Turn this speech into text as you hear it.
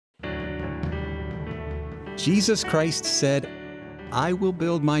Jesus Christ said, "I will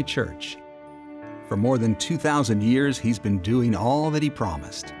build my church." For more than 2,000 years, he's been doing all that he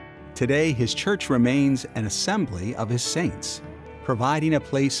promised. Today, his church remains an assembly of his saints, providing a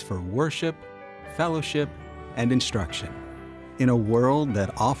place for worship, fellowship, and instruction. In a world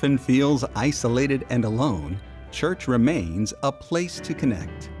that often feels isolated and alone, church remains a place to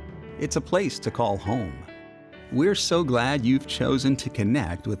connect. It's a place to call home. We're so glad you've chosen to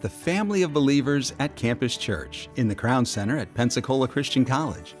connect with the family of believers at Campus Church in the Crown Center at Pensacola Christian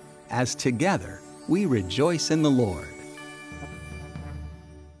College, as together we rejoice in the Lord.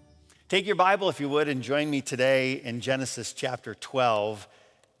 Take your Bible, if you would, and join me today in Genesis chapter 12.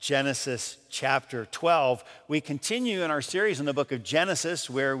 Genesis chapter 12. We continue in our series in the book of Genesis,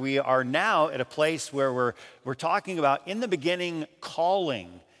 where we are now at a place where we're talking about in the beginning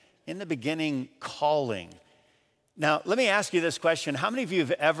calling. In the beginning calling. Now, let me ask you this question. How many of you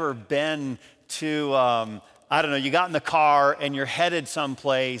have ever been to, you got in the car and you're headed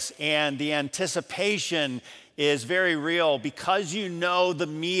someplace and the anticipation is very real because you know the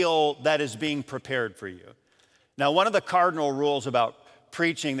meal that is being prepared for you? Now, one of the cardinal rules about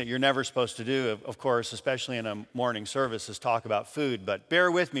preaching that you're never supposed to do, of course, especially in a morning service, is talk about food, but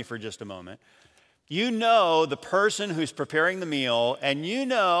bear with me for just a moment. You know the person who's preparing the meal, and you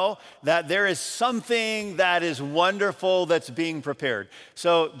know that there is something that is wonderful that's being prepared.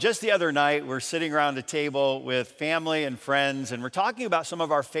 So just the other night, we're sitting around a table with family and friends, and we're talking about some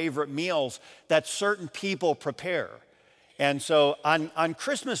of our favorite meals that certain people prepare. And so on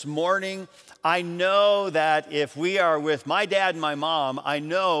Christmas morning, I know that if we are with my dad and my mom, I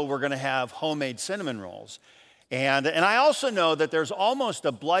know we're going to have homemade cinnamon rolls. And I also know that there's almost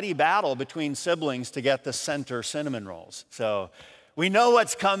a bloody battle between siblings to get the center cinnamon rolls. So we know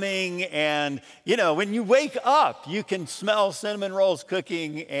what's coming, and when you wake up, you can smell cinnamon rolls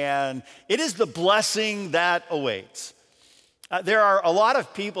cooking, and it is the blessing that awaits. There are a lot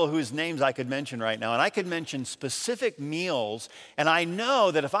of people whose names I could mention right now, and I could mention specific meals, and I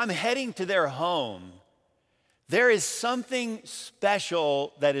know that if I'm heading to their home, there is something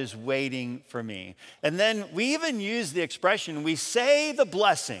special that is waiting for me. And then we even use the expression, we say the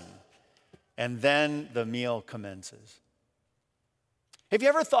blessing, and then the meal commences. Have you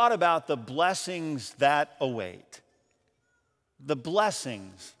ever thought about the blessings that await? The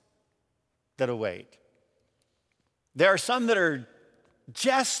blessings that await. There are some that are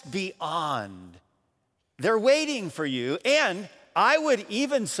just beyond. They're waiting for you, and I would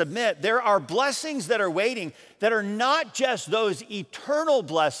even submit there are blessings that are waiting that are not just those eternal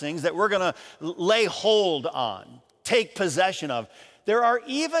blessings that we're going to lay hold on, take possession of. There are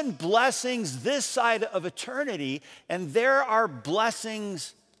even blessings this side of eternity, and there are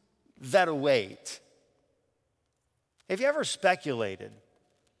blessings that await. Have you ever speculated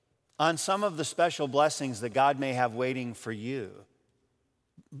on some of the special blessings that God may have waiting for you?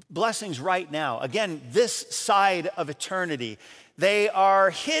 Blessings right now. Again, this side of eternity. They are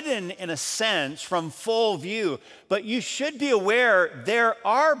hidden in a sense from full view, but you should be aware there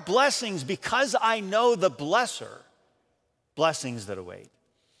are blessings because I know the blesser. Blessings that await.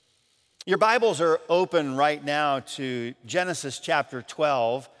 Your Bibles are open right now to Genesis chapter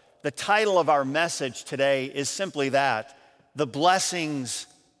 12. The title of our message today is simply that, the blessings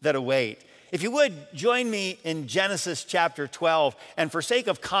that await. If you would, join me in Genesis chapter 12, and for sake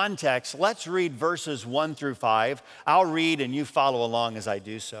of context, let's read verses 1 through 5. I'll read and you follow along as I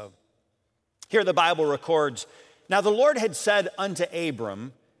do so. Here the Bible records, "Now the Lord had said unto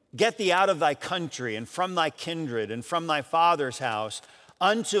Abram, Get thee out of thy country and from thy kindred and from thy father's house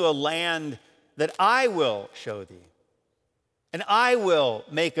unto a land that I will show thee. And I will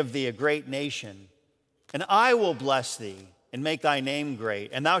make of thee a great nation, and I will bless thee and make thy name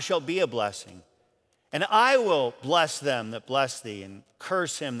great, and thou shalt be a blessing. And I will bless them that bless thee, and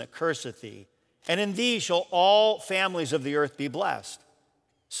curse him that curseth thee. And in thee shall all families of the earth be blessed.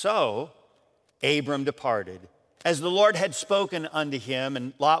 So Abram departed, as the Lord had spoken unto him,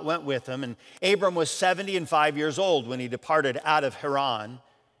 and Lot went with him. And Abram was 75 years old when he departed out of Haran.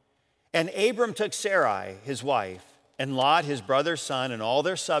 And Abram took Sarai, his wife, and Lot, his brother's son, and all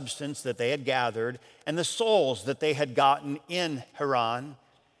their substance that they had gathered, and the souls that they had gotten in Haran.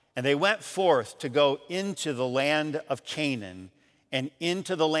 And they went forth to go into the land of Canaan, and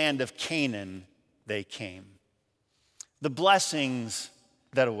into the land of Canaan they came." The blessings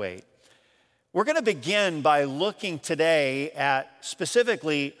that await. We're going to begin by looking today at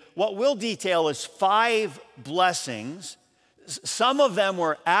specifically what we'll detail as 5 blessings. Some of them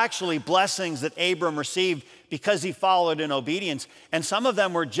were actually blessings that Abram received because he followed in obedience. And some of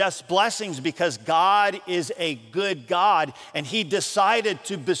them were just blessings because God is a good God, and he decided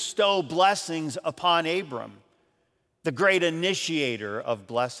to bestow blessings upon Abram, the great initiator of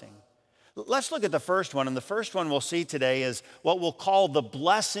blessing. Let's look at the first one, and the first one we'll see today is what we'll call the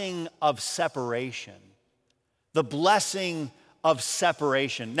blessing of separation. The blessing of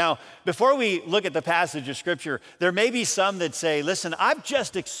separation. Now, before we look at the passage of Scripture, there may be some that say, listen, I've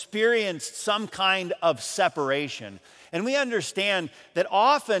just experienced some kind of separation. And we understand that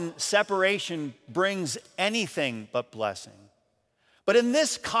often separation brings anything but blessing. But in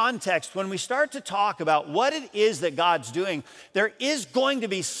this context, when we start to talk about what it is that God's doing, there is going to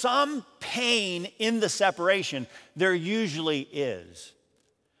be some pain in the separation. There usually is.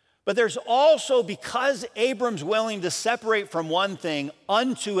 But there's also, because Abram's willing to separate from one thing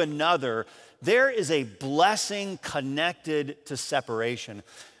unto another, there is a blessing connected to separation.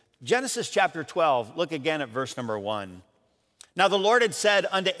 Genesis chapter 12, look again at verse number 1. Now the Lord had said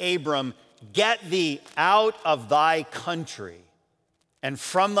unto Abram, get thee out of thy country, and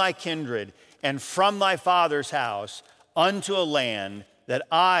from thy kindred, and from thy father's house, unto a land that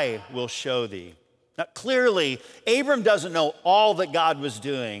I will show thee. Now, clearly, Abram doesn't know all that God was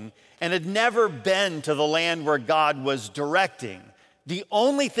doing and had never been to the land where God was directing. The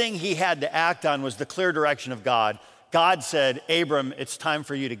only thing he had to act on was the clear direction of God. God said, Abram, it's time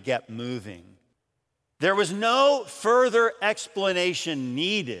for you to get moving. There was no further explanation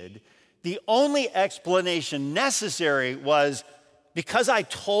needed. The only explanation necessary was, because I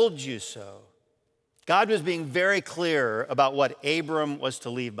told you so. God was being very clear about what Abram was to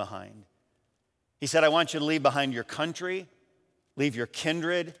leave behind. He said, I want you to leave behind your country, leave your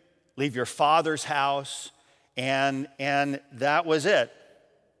kindred, leave your father's house, and that was it.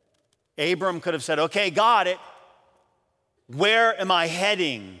 Abram could have said, okay, got it. Where am I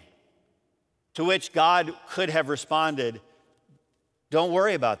heading? To which God could have responded, don't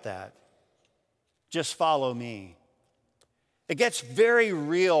worry about that. Just follow me. It gets very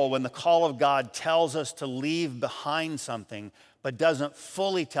real when the call of God tells us to leave behind something, but doesn't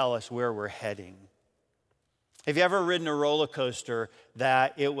fully tell us where we're heading. Have you ever ridden a roller coaster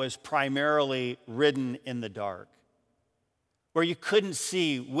that it was primarily ridden in the dark, where you couldn't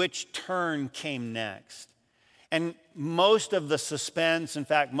see which turn came next? And most of the suspense, in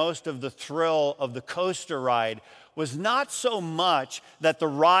fact, most of the thrill of the coaster ride was not so much that the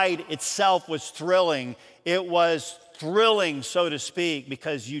ride itself was thrilling, it was thrilling, so to speak,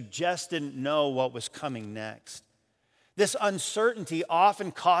 because you just didn't know what was coming next. This uncertainty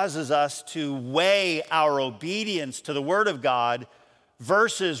often causes us to weigh our obedience to the Word of God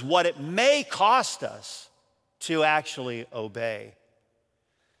versus what it may cost us to actually obey.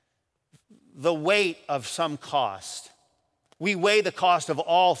 The weight of some cost. We weigh the cost of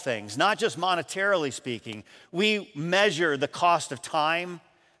all things, not just monetarily speaking. We measure the cost of time,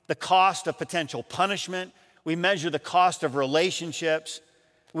 the cost of potential punishment. We measure the cost of relationships.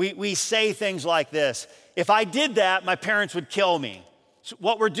 We say things like this: if I did that, my parents would kill me. So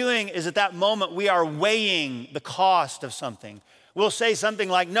what we're doing is at that moment, we are weighing the cost of something. We'll say something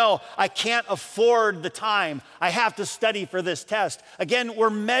like, no, I can't afford the time. I have to study for this test. Again, we're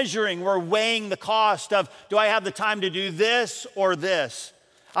measuring, we're weighing the cost of, do I have the time to do this or this?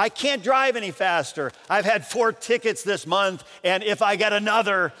 I can't drive any faster. I've had 4 tickets this month, and if I get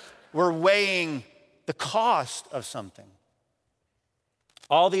another, we're weighing the cost of something.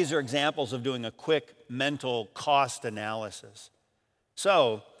 All these are examples of doing a quick mental cost analysis.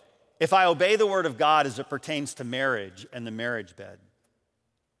 So, if I obey the Word of God as it pertains to marriage and the marriage bed,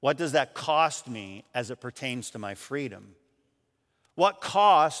 what does that cost me as it pertains to my freedom? What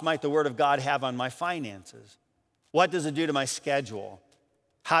cost might the Word of God have on my finances? What does it do to my schedule?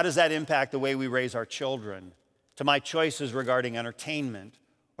 How does that impact the way we raise our children? To my choices regarding entertainment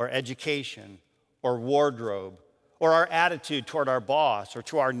or education or wardrobe, or our attitude toward our boss or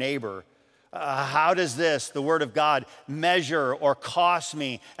to our neighbor? How does this, the Word of God, measure or cost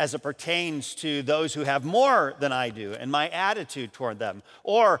me as it pertains to those who have more than I do and my attitude toward them?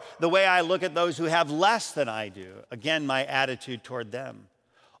 Or the way I look at those who have less than I do, again, my attitude toward them.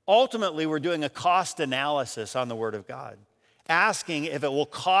 Ultimately, we're doing a cost analysis on the Word of God, asking if it will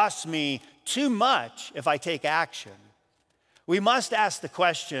cost me too much if I take action. We must ask the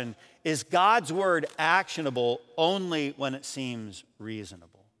question, is God's Word actionable only when it seems reasonable?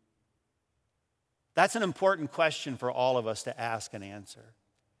 That's an important question for all of us to ask and answer.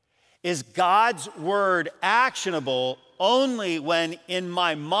 Is God's Word actionable only when in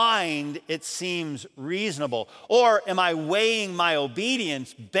my mind it seems reasonable? Or am I weighing my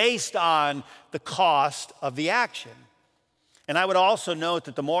obedience based on the cost of the action? And I would also note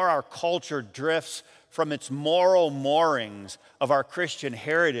that the more our culture drifts from its moral moorings of our Christian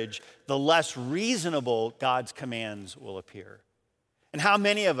heritage, the less reasonable God's commands will appear. And how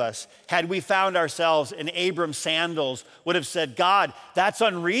many of us, had we found ourselves in Abram's sandals, would have said, God, that's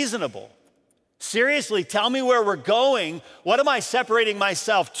unreasonable. Seriously, tell me where we're going. What am I separating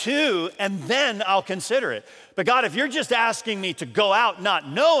myself to? And then I'll consider it. But God, if you're just asking me to go out not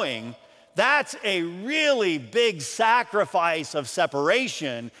knowing, that's a really big sacrifice of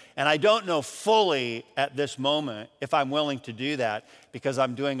separation, and I don't know fully at this moment if I'm willing to do that because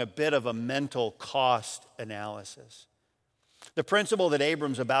I'm doing a bit of a mental cost analysis. The principle that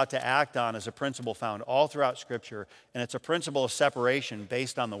Abram's about to act on is a principle found all throughout Scripture, and it's a principle of separation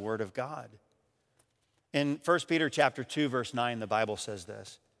based on the Word of God. In 1 Peter chapter 2, verse 9, the Bible says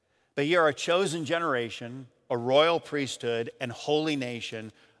this, "But ye are a chosen generation, a royal priesthood, and holy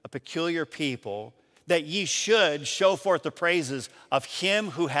nation, a peculiar people, that ye should show forth the praises of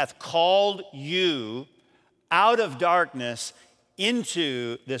him who hath called you out of darkness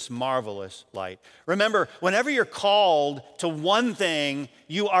into this marvelous light." Remember, whenever you're called to one thing,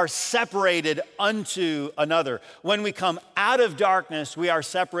 you are separated unto another. When we come out of darkness, we are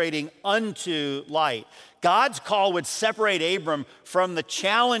separating unto light. God's call would separate Abram from the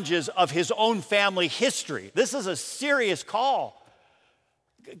challenges of his own family history. This is a serious call.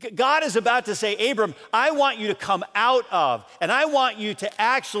 God is about to say, Abram, I want you to come out of, and I want you to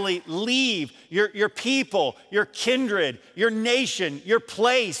actually leave your people, your kindred, your nation, your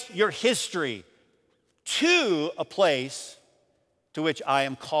place, your history, to a place to which I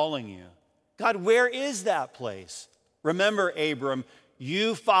am calling you. God, where is that place? Remember, Abram,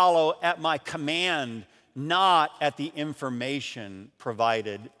 you follow at my command, not at the information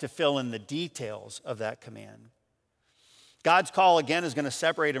provided to fill in the details of that command. God's call, again, is going to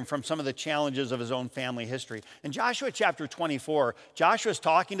separate him from some of the challenges of his own family history. In Joshua chapter 24, Joshua is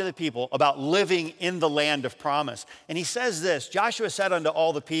talking to the people about living in the land of promise. And he says this, Joshua said unto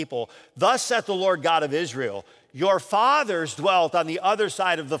all the people, "Thus saith the Lord God of Israel, your fathers dwelt on the other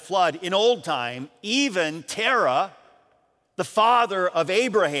side of the flood in old time, even Terah, the father of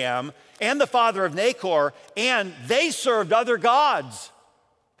Abraham, and the father of Nahor, and they served other gods."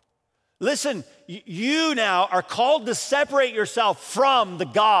 Listen, you now are called to separate yourself from the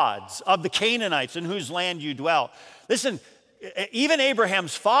gods of the Canaanites in whose land you dwelt. Listen, even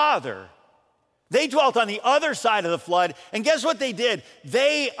Abraham's father, they dwelt on the other side of the flood, and guess what they did?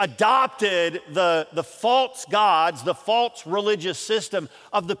 They adopted the false gods, the false religious system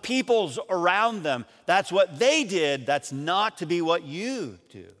of the peoples around them. That's what they did. That's not to be what you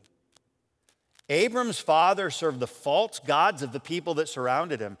do. Abram's father served the false gods of the people that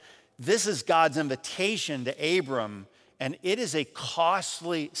surrounded him. This is God's invitation to Abram, and it is a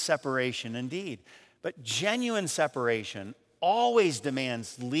costly separation indeed. But genuine separation always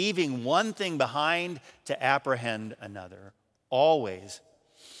demands leaving one thing behind to apprehend another. Always.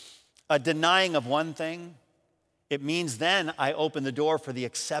 A denying of one thing, it means then I open the door for the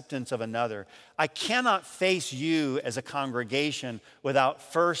acceptance of another. I cannot face you as a congregation without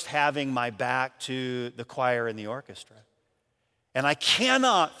first having my back to the choir and the orchestra. And I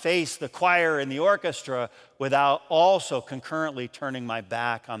cannot face the choir and the orchestra without also concurrently turning my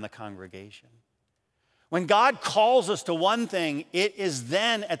back on the congregation. When God calls us to one thing, it is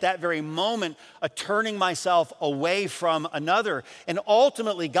then at that very moment a turning myself away from another. And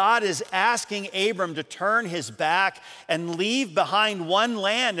ultimately, God is asking Abram to turn his back and leave behind one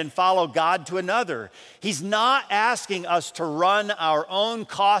land and follow God to another. He's not asking us to run our own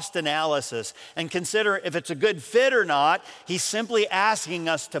cost analysis and consider if it's a good fit or not. He's simply asking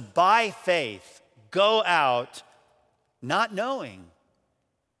us to, by faith, go out not knowing.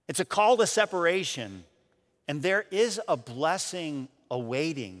 It's a call to separation. And there is a blessing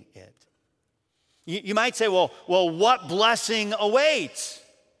awaiting it. You might say, well, what blessing awaits?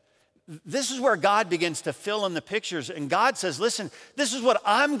 This is where God begins to fill in the pictures. And God says, listen, this is what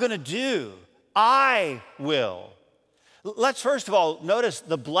I'm going to do. I will. Let's first of all notice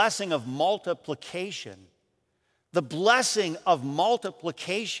the blessing of multiplication. The blessing of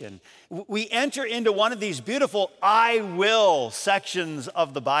multiplication. We enter into one of these beautiful I will sections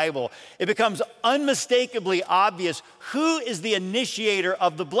of the Bible. It becomes unmistakably obvious who is the initiator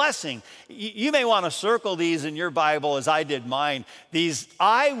of the blessing. You may want to circle these in your Bible as I did mine. These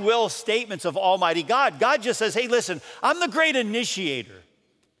I will statements of Almighty God. God just says, hey, listen, I'm the great initiator.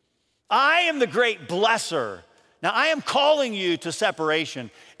 I am the great blesser. Now, I am calling you to separation.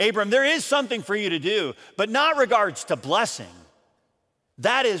 Abram, there is something for you to do, but not regards to blessing.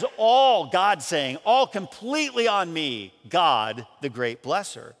 That is all God saying, all completely on me, God, the great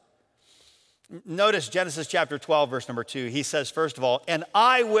blesser. Notice Genesis chapter 12, verse number 2. He says, first of all, and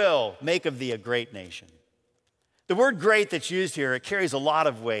I will make of thee a great nation. The word great that's used here, it carries a lot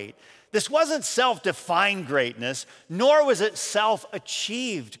of weight. This wasn't self-defined greatness, nor was it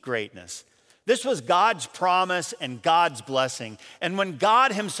self-achieved greatness. This was God's promise and God's blessing. And when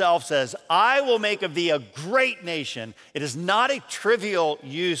God himself says, I will make of thee a great nation, it is not a trivial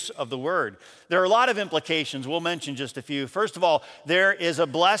use of the word. There are a lot of implications. We'll mention just a few. First of all, there is a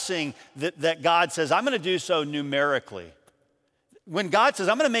blessing that God says, I'm going to do so numerically. When God says,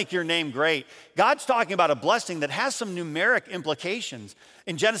 I'm going to make your name great, God's talking about a blessing that has some numeric implications.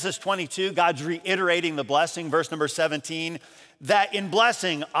 In Genesis 22, God's reiterating the blessing, verse number 17, that in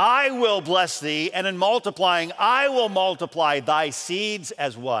blessing, I will bless thee, and in multiplying, I will multiply thy seeds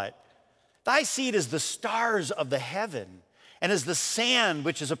as what? Thy seed is the stars of the heaven, and as the sand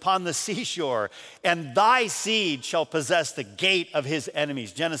which is upon the seashore, and thy seed shall possess the gate of his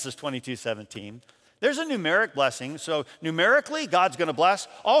enemies. Genesis 22:17. There's a numeric blessing. So numerically, God's going to bless.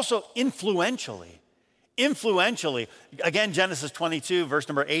 Also influentially. Influentially. Again, Genesis 22, verse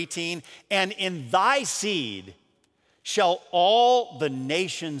number 18. And in thy seed shall all the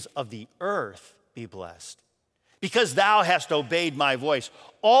nations of the earth be blessed, because thou hast obeyed my voice.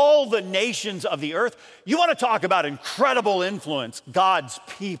 All the nations of the earth. You want to talk about incredible influence, God's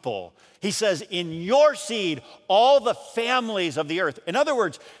people. He says, in your seed, all the families of the earth. In other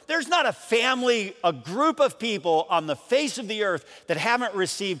words, there's not a family, a group of people on the face of the earth that haven't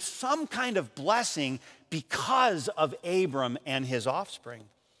received some kind of blessing because of Abram and his offspring.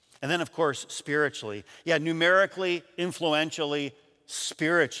 And then, of course, spiritually. Yeah, numerically, influentially,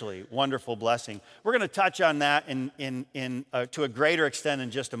 spiritually, wonderful blessing. We're going to touch on that to a greater extent in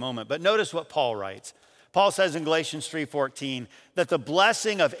just a moment. But notice what Paul writes. Paul says in Galatians 3:14 that the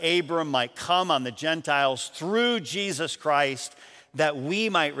blessing of Abram might come on the Gentiles through Jesus Christ, that we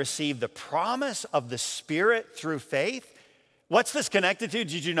might receive the promise of the Spirit through faith. What's this connected to?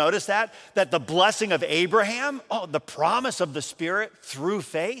 Did you notice that? That the blessing of Abraham, the promise of the Spirit through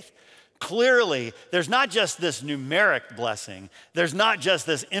faith. Clearly, there's not just this numeric blessing. There's not just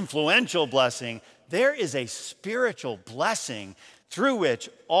this influential blessing. There is a spiritual blessing through which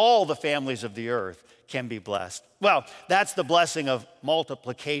all the families of the earth can be blessed. Well, that's the blessing of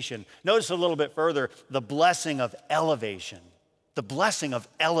multiplication. Notice a little bit further, the blessing of elevation. The blessing of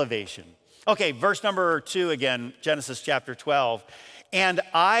elevation. Okay, verse number 2 again, Genesis chapter 12. And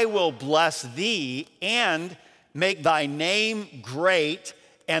I will bless thee and make thy name great,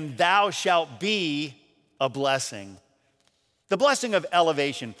 and thou shalt be a blessing. The blessing of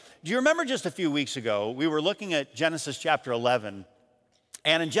elevation. Do you remember just a few weeks ago, we were looking at Genesis chapter 11.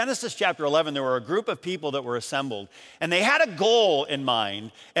 And in Genesis chapter 11, there were a group of people that were assembled, and they had a goal in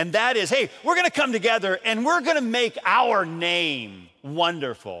mind, and that is, hey, we're going to come together and we're going to make our name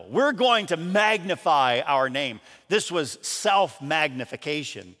wonderful. We're going to magnify our name. This was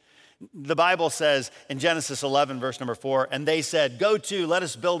self-magnification. The Bible says in Genesis 11, verse number 4, and they said, go to, let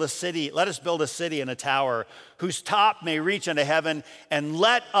us build a city and a tower whose top may reach unto heaven, and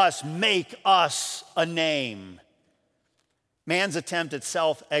let us make us a name. Man's attempt at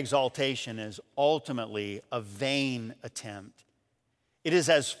self-exaltation is ultimately a vain attempt. It is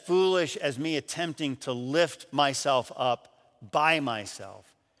as foolish as me attempting to lift myself up by myself.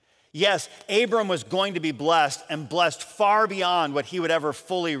 Yes, Abram was going to be blessed, and blessed far beyond what he would ever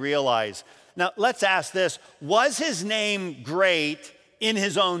fully realize. Now, let's ask this. Was his name great in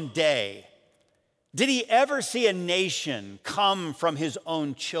his own day? Did he ever see a nation come from his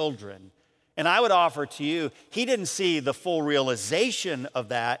own children? And I would offer to you, he didn't see the full realization of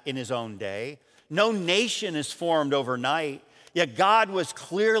that in his own day. No nation is formed overnight. Yet God was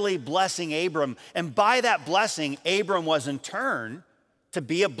clearly blessing Abram. And by that blessing, Abram was in turn to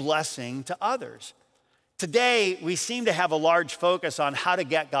be a blessing to others. Today, we seem to have a large focus on how to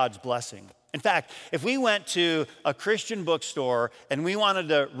get God's blessing. In fact, if we went to a Christian bookstore and we wanted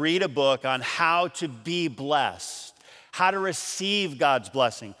to read a book on how to be blessed, how to receive God's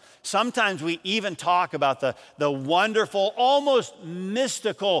blessing, sometimes we even talk about the wonderful, almost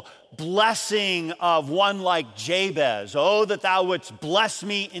mystical blessing of one like Jabez. Oh, that thou wouldst bless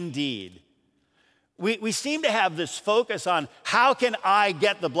me indeed. We seem to have this focus on how can I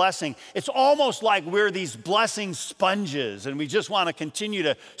get the blessing. It's almost like we're these blessing sponges and we just want to continue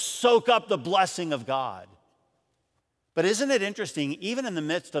to soak up the blessing of God. But isn't it interesting, even in the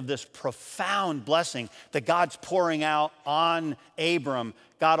midst of this profound blessing that God's pouring out on Abram,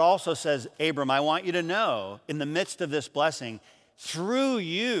 God also says, Abram, I want you to know, in the midst of this blessing, through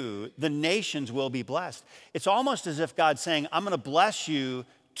you, the nations will be blessed. It's almost as if God's saying, I'm going to bless you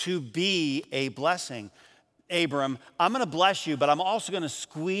to be a blessing. Abram, I'm going to bless you, but I'm also going to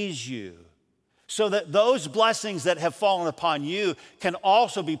squeeze you so that those blessings that have fallen upon you can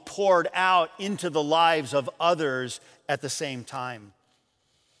also be poured out into the lives of others at the same time.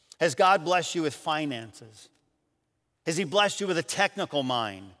 Has God blessed you with finances? Has he blessed you with a technical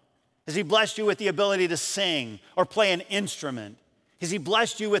mind? Has he blessed you with the ability to sing or play an instrument? Has he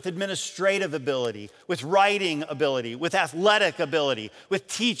blessed you with administrative ability, with writing ability, with athletic ability, with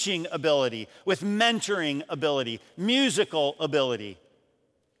teaching ability, with mentoring ability, musical ability?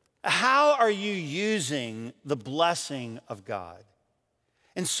 How are you using the blessing of God?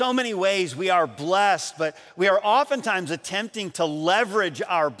 In so many ways, we are blessed, but we are oftentimes attempting to leverage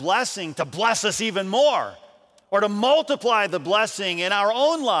our blessing to bless us even more, or to multiply the blessing in our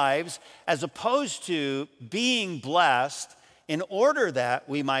own lives, as opposed to being blessed in order that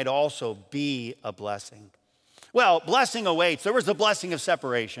we might also be a blessing. Well, blessing awaits. There was the blessing of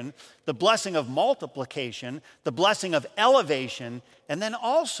separation, the blessing of multiplication, the blessing of elevation, and then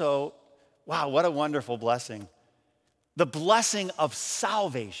also, wow, what a wonderful blessing, the blessing of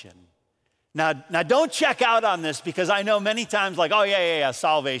salvation. Now don't check out on this, because I know many times like, oh yeah,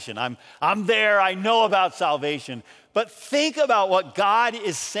 salvation. I'm there, I know about salvation. But think about what God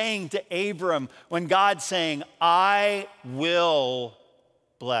is saying to Abram when God's saying, I will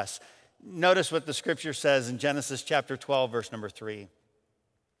bless. Notice what the scripture says in Genesis chapter 12, verse number 3.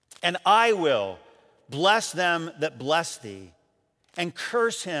 And I will bless them that bless thee, and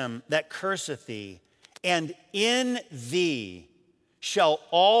curse him that curseth thee, and in thee shall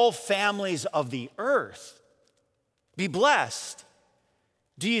all families of the earth be blessed.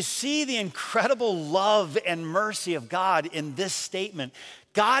 Do you see the incredible love and mercy of God in this statement?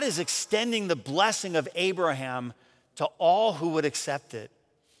 God is extending the blessing of Abraham to all who would accept it.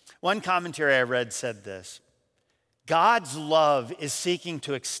 One commentary I read said this: God's love is seeking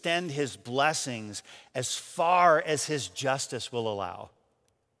to extend his blessings as far as his justice will allow.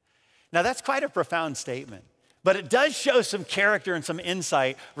 Now, that's quite a profound statement, but it does show some character and some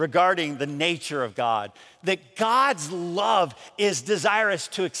insight regarding the nature of God. That God's love is desirous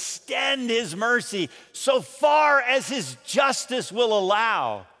to extend his mercy so far as his justice will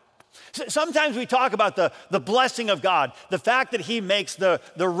allow. Sometimes we talk about the blessing of God, the fact that he makes the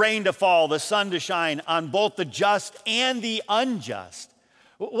rain to fall, the sun to shine on both the just and the unjust.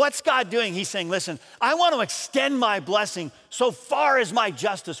 What's God doing? He's saying, listen, I want to extend my blessing so far as my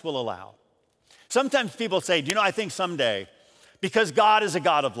justice will allow. Sometimes people say, do you know, I think someday, because God is a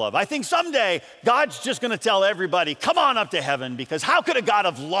God of love, I think someday God's just going to tell everybody, come on up to heaven, because how could a God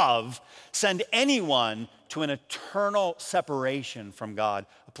of love send anyone to an eternal separation from God,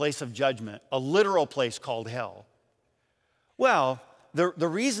 a place of judgment, a literal place called hell? Well, the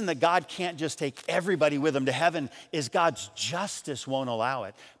reason that God can't just take everybody with him to heaven is God's justice won't allow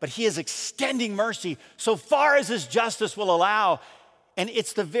it. But he is extending mercy so far as his justice will allow. And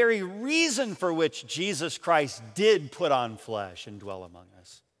it's the very reason for which Jesus Christ did put on flesh and dwell among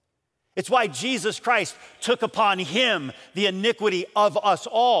us. It's why Jesus Christ took upon him the iniquity of us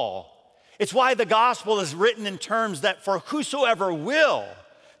all. It's why the gospel is written in terms that for whosoever will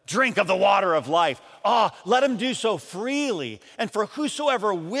drink of the water of life, let him do so freely. And for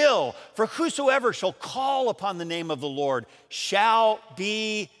whosoever will, for whosoever shall call upon the name of the Lord shall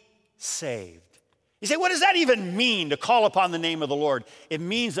be saved. You say, what does that even mean, to call upon the name of the Lord? It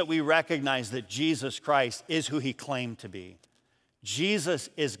means that we recognize that Jesus Christ is who he claimed to be. Jesus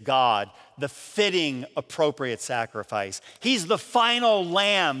is God, the fitting, appropriate sacrifice. He's the final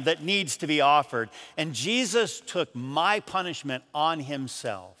lamb that needs to be offered. And Jesus took my punishment on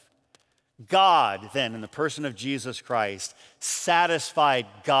himself. God, then, in the person of Jesus Christ, satisfied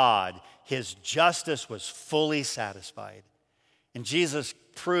God. His justice was fully satisfied. And Jesus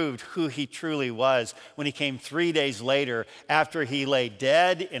proved who he truly was when he came 3 days later after he lay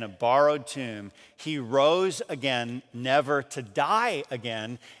dead in a borrowed tomb. He rose again, never to die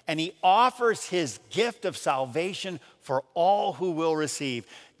again, and he offers his gift of salvation for all who will receive.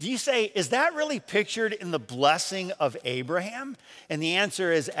 Do you say, is that really pictured in the blessing of Abraham? And the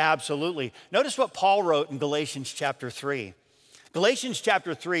answer is absolutely. Notice what Paul wrote in Galatians chapter 3. Galatians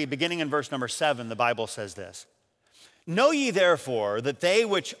chapter 3, beginning in verse number 7, the Bible says this: Know ye therefore that they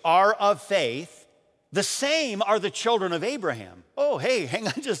which are of faith, the same are the children of Abraham. Oh, hey, hang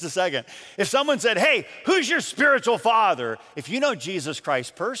on just a second. If someone said, hey, who's your spiritual father? If you know Jesus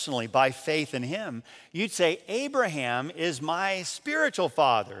Christ personally by faith in him, you'd say, Abraham is my spiritual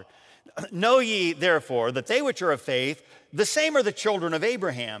father. Know ye therefore that they which are of faith, the same are the children of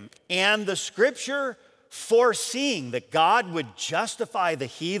Abraham. And the scripture, foreseeing that God would justify the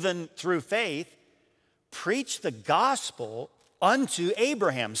heathen through faith, preached the gospel unto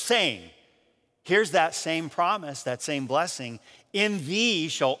Abraham, saying, here's that same promise, that same blessing, In thee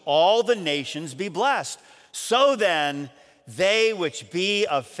shall all the nations be blessed. So then, they which be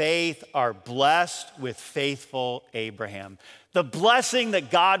of faith are blessed with faithful Abraham. The blessing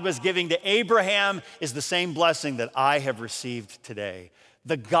that God was giving to Abraham is the same blessing that I have received today.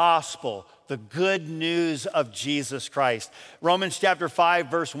 The gospel, the good news of Jesus Christ. Romans chapter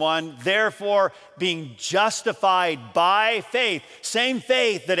 5, verse 1, therefore, being justified by faith, same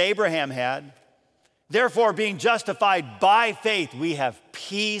faith that Abraham had, therefore, being justified by faith, we have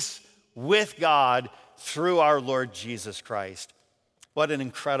peace with God through our Lord Jesus Christ. What an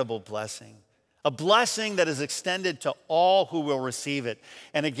incredible blessing. A blessing that is extended to all who will receive it.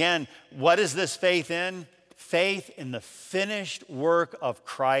 And again, what is this faith in? Faith in the finished work of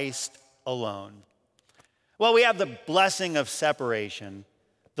Christ alone. Well, we have the blessing of separation,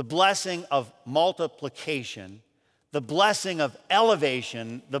 the blessing of multiplication, the blessing of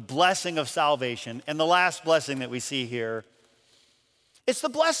elevation, the blessing of salvation, and the last blessing that we see here, it's the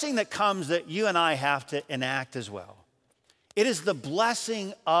blessing that comes that you and I have to enact as well. It is the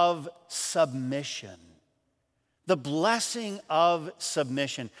blessing of submission. The blessing of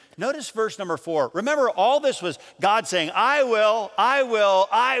submission. Notice verse number 4. Remember, all this was God saying, I will, I will,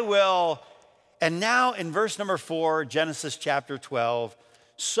 I will. And now in verse number 4, Genesis chapter 12,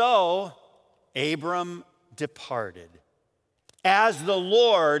 so Abram departed, as the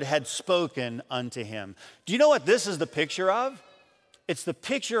Lord had spoken unto him. Do you know what this is the picture of? It's the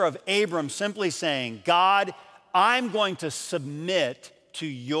picture of Abram simply saying, God, I'm going to submit to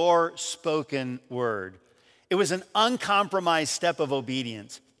your spoken word. It was an uncompromised step of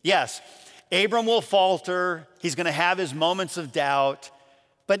obedience. Yes, Abram will falter. He's going to have his moments of doubt.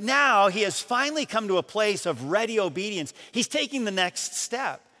 But now he has finally come to a place of ready obedience. He's taking the next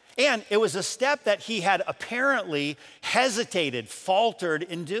step. And it was a step that he had apparently hesitated, faltered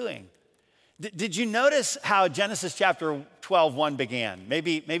in doing. Did you notice how Genesis chapter 12, 1 began?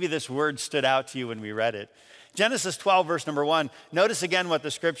 Maybe this word stood out to you when we read it. Genesis 12, verse number 1, notice again what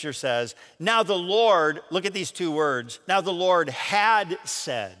the scripture says. Now the Lord, look at these two words. Now the Lord had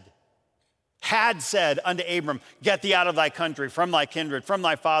said unto Abram, get thee out of thy country, from thy kindred, from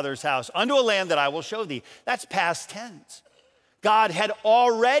thy father's house, unto a land that I will show thee. That's past tense. God had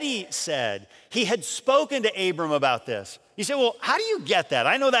already said, he had spoken to Abram about this. You say, well, how do you get that?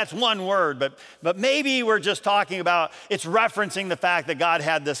 I know that's one word, but maybe we're just talking about, it's referencing the fact that God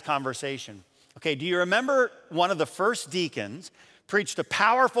had this conversation. Okay, do you remember one of the first deacons preached a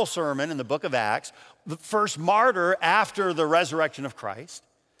powerful sermon in the book of Acts, the first martyr after the resurrection of Christ?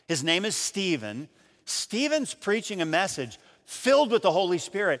 His name is Stephen. Stephen's preaching a message filled with the Holy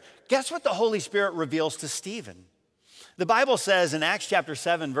Spirit. Guess what the Holy Spirit reveals to Stephen? The Bible says in Acts chapter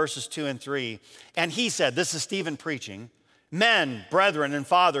 7, verses 2 and 3, and he said, this is Stephen preaching, men, brethren, and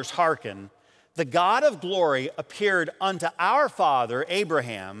fathers, hearken. The God of glory appeared unto our father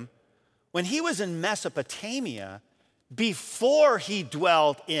Abraham when he was in Mesopotamia, before he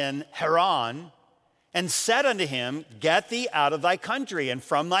dwelt in Haran, and said unto him, get thee out of thy country and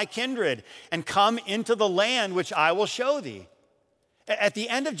from thy kindred, and come into the land which I will show thee. At the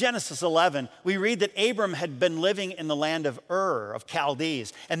end of Genesis 11, we read that Abram had been living in the land of Ur, of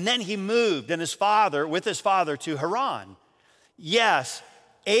Chaldees, and then he moved with his father to Haran. Yes,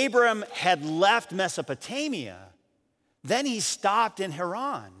 Abram had left Mesopotamia, then he stopped in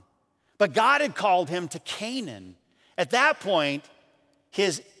Haran. But God had called him to Canaan. At that point,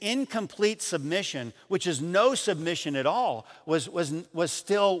 his incomplete submission, which is no submission at all, was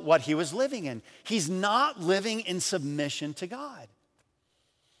still what he was living in. He's not living in submission to God.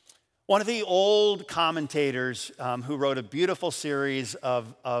 One of the old commentators who wrote a beautiful series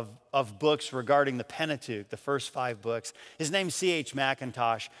of books regarding the Pentateuch, the first 5 books, his name's C.H.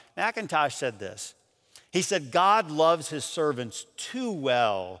 Mackintosh. Mackintosh said this. He said, God loves his servants too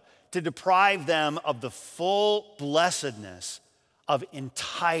well to deprive them of the full blessedness of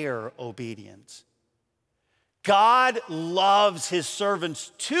entire obedience. God loves his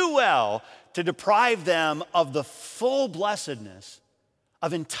servants too well to deprive them of the full blessedness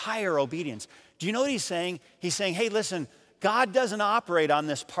of entire obedience. Do you know what he's saying? He's saying, hey, listen, God doesn't operate on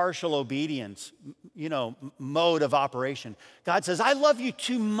this partial obedience, mode of operation. God says, I love you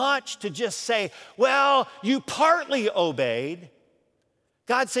too much to just say, well, you partly obeyed.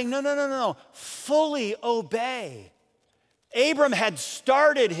 God's saying, no, fully obey. Abram had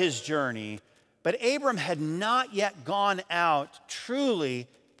started his journey, but Abram had not yet gone out, truly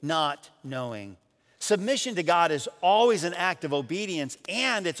not knowing. Submission to God is always an act of obedience,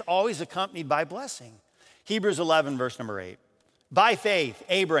 and it's always accompanied by blessing. Hebrews 11, verse number 8. By faith,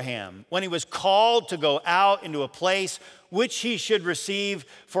 Abraham, when he was called to go out into a place which he should receive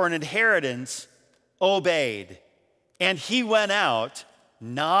for an inheritance, obeyed, And he went out,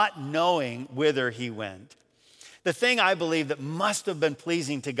 not knowing whither he went. The thing I believe that must have been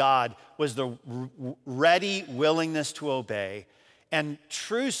pleasing to God was the ready willingness to obey. And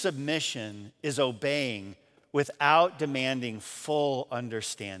true submission is obeying without demanding full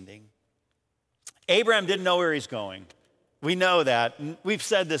understanding. Abraham didn't know where he's going. We know that. We've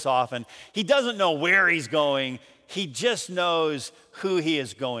said this often. He doesn't know where he's going. He just knows who he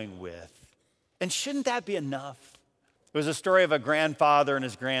is going with. And shouldn't that be enough? It was a story of a grandfather and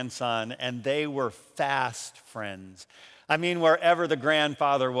his grandson, and they were fast friends. I mean, wherever the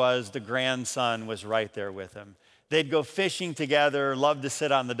grandfather was, the grandson was right there with him. They'd go fishing together, love to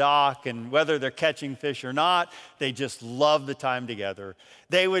sit on the dock, and whether they're catching fish or not, they just love the time together.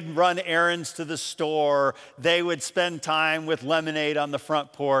 They would run errands to the store. They would spend time with lemonade on the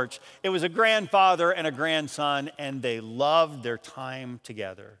front porch. It was a grandfather and a grandson, and they loved their time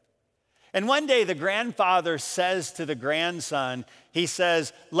together. And one day the grandfather says to the grandson, he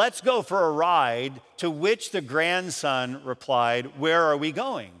says, "Let's go for a ride," to which the grandson replied, "Where are we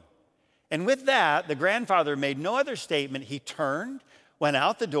going?" And with that, the grandfather made no other statement. He turned, went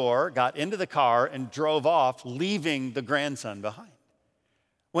out the door, got into the car, and drove off, leaving the grandson behind.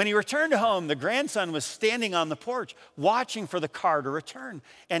 When he returned home, the grandson was standing on the porch, watching for the car to return.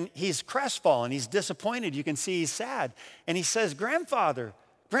 And he's crestfallen, he's disappointed. You can see he's sad. And he says, Grandpa,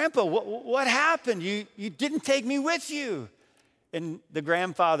 what happened? You didn't take me with you. And the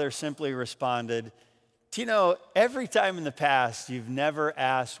grandfather simply responded, "Do you know, every time in the past, you've never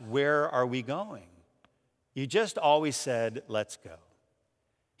asked, where are we going? You just always said, let's go."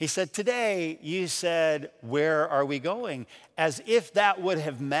 He said, "Today, you said, where are we going? As if that would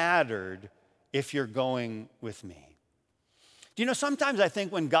have mattered if you're going with me." Do you know, sometimes I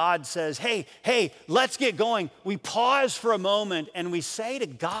think when God says, hey, let's get going, we pause for a moment and we say to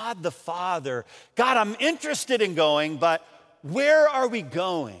God the Father, "God, I'm interested in going, but where are we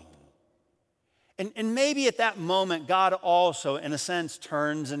going?" And maybe at that moment, God also, in a sense,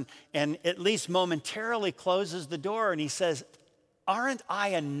 turns and at least momentarily closes the door and he says, "Aren't I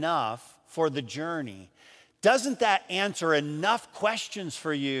enough for the journey? Doesn't that answer enough questions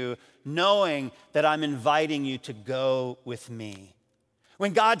for you, knowing that I'm inviting you to go with me?"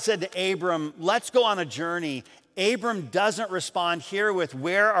 When God said to Abram, "Let's go on a journey," Abram doesn't respond here with,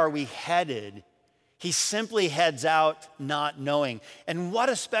 "Where are we headed?" He simply heads out not knowing. And what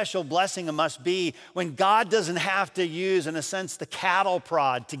a special blessing it must be when God doesn't have to use, in a sense, the cattle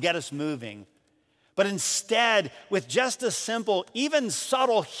prod to get us moving. But instead, with just a simple, even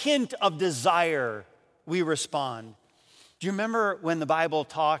subtle hint of desire, we respond. Do you remember when the Bible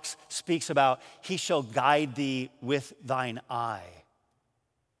speaks about, "He shall guide thee with thine eye"?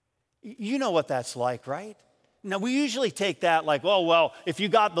 You know what that's like, right? Now, we usually take that like, "Oh, well, if you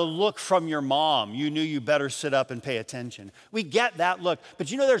got the look from your mom, you knew you better sit up and pay attention." We get that look. But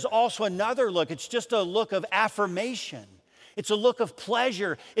you know, there's also another look. It's just a look of affirmation. It's a look of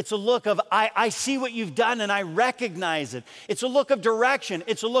pleasure. It's a look of, I see what you've done and I recognize it. It's a look of direction.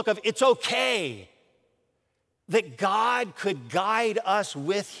 It's a look of, it's okay. That God could guide us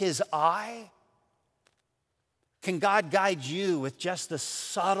with his eye. Can God guide you with just the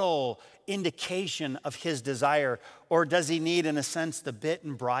subtle indication of his desire? Or does he need, in a sense, the bit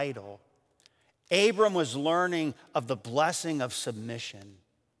and bridle? Abram was learning of the blessing of submission,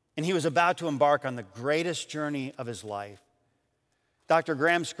 and he was about to embark on the greatest journey of his life. Dr.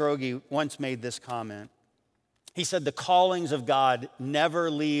 Graham Scroggie once made this comment. He said, "The callings of God never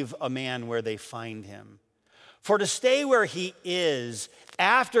leave a man where they find him. For to stay where he is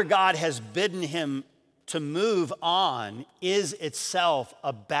after God has bidden him to move on is itself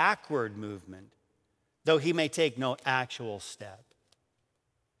a backward movement, though he may take no actual step."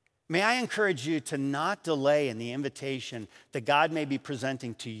 May I encourage you to not delay in the invitation that God may be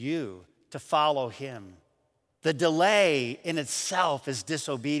presenting to you to follow him. The delay in itself is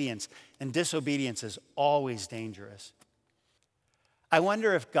disobedience, and disobedience is always dangerous. I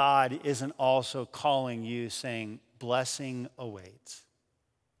wonder if God isn't also calling you, saying, "Blessing awaits."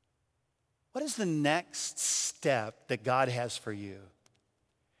 What is the next step that God has for you?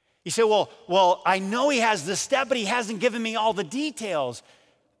 You say, well, I know he has this step, but he hasn't given me all the details.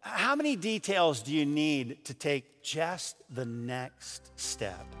 How many details do you need to take just the next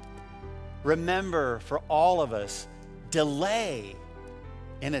step? Remember, for all of us, delay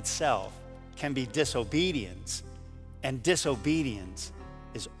in itself can be disobedience, and disobedience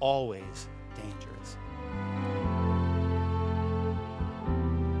is always dangerous.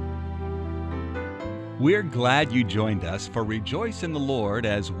 We're glad you joined us for Rejoice in the Lord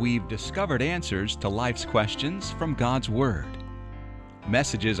as we've discovered answers to life's questions from God's Word.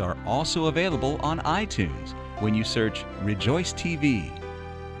 Messages are also available on iTunes, when you search Rejoice TV,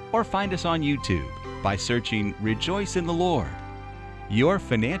 or find us on YouTube by searching Rejoice in the Lord. Your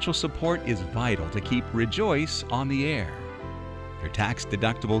financial support is vital to keep Rejoice on the air. Your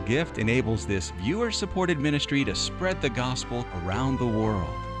tax-deductible gift enables this viewer-supported ministry to spread the gospel around the world,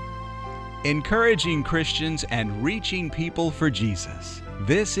 encouraging Christians and reaching people for Jesus.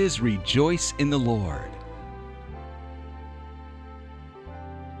 This is Rejoice in the Lord.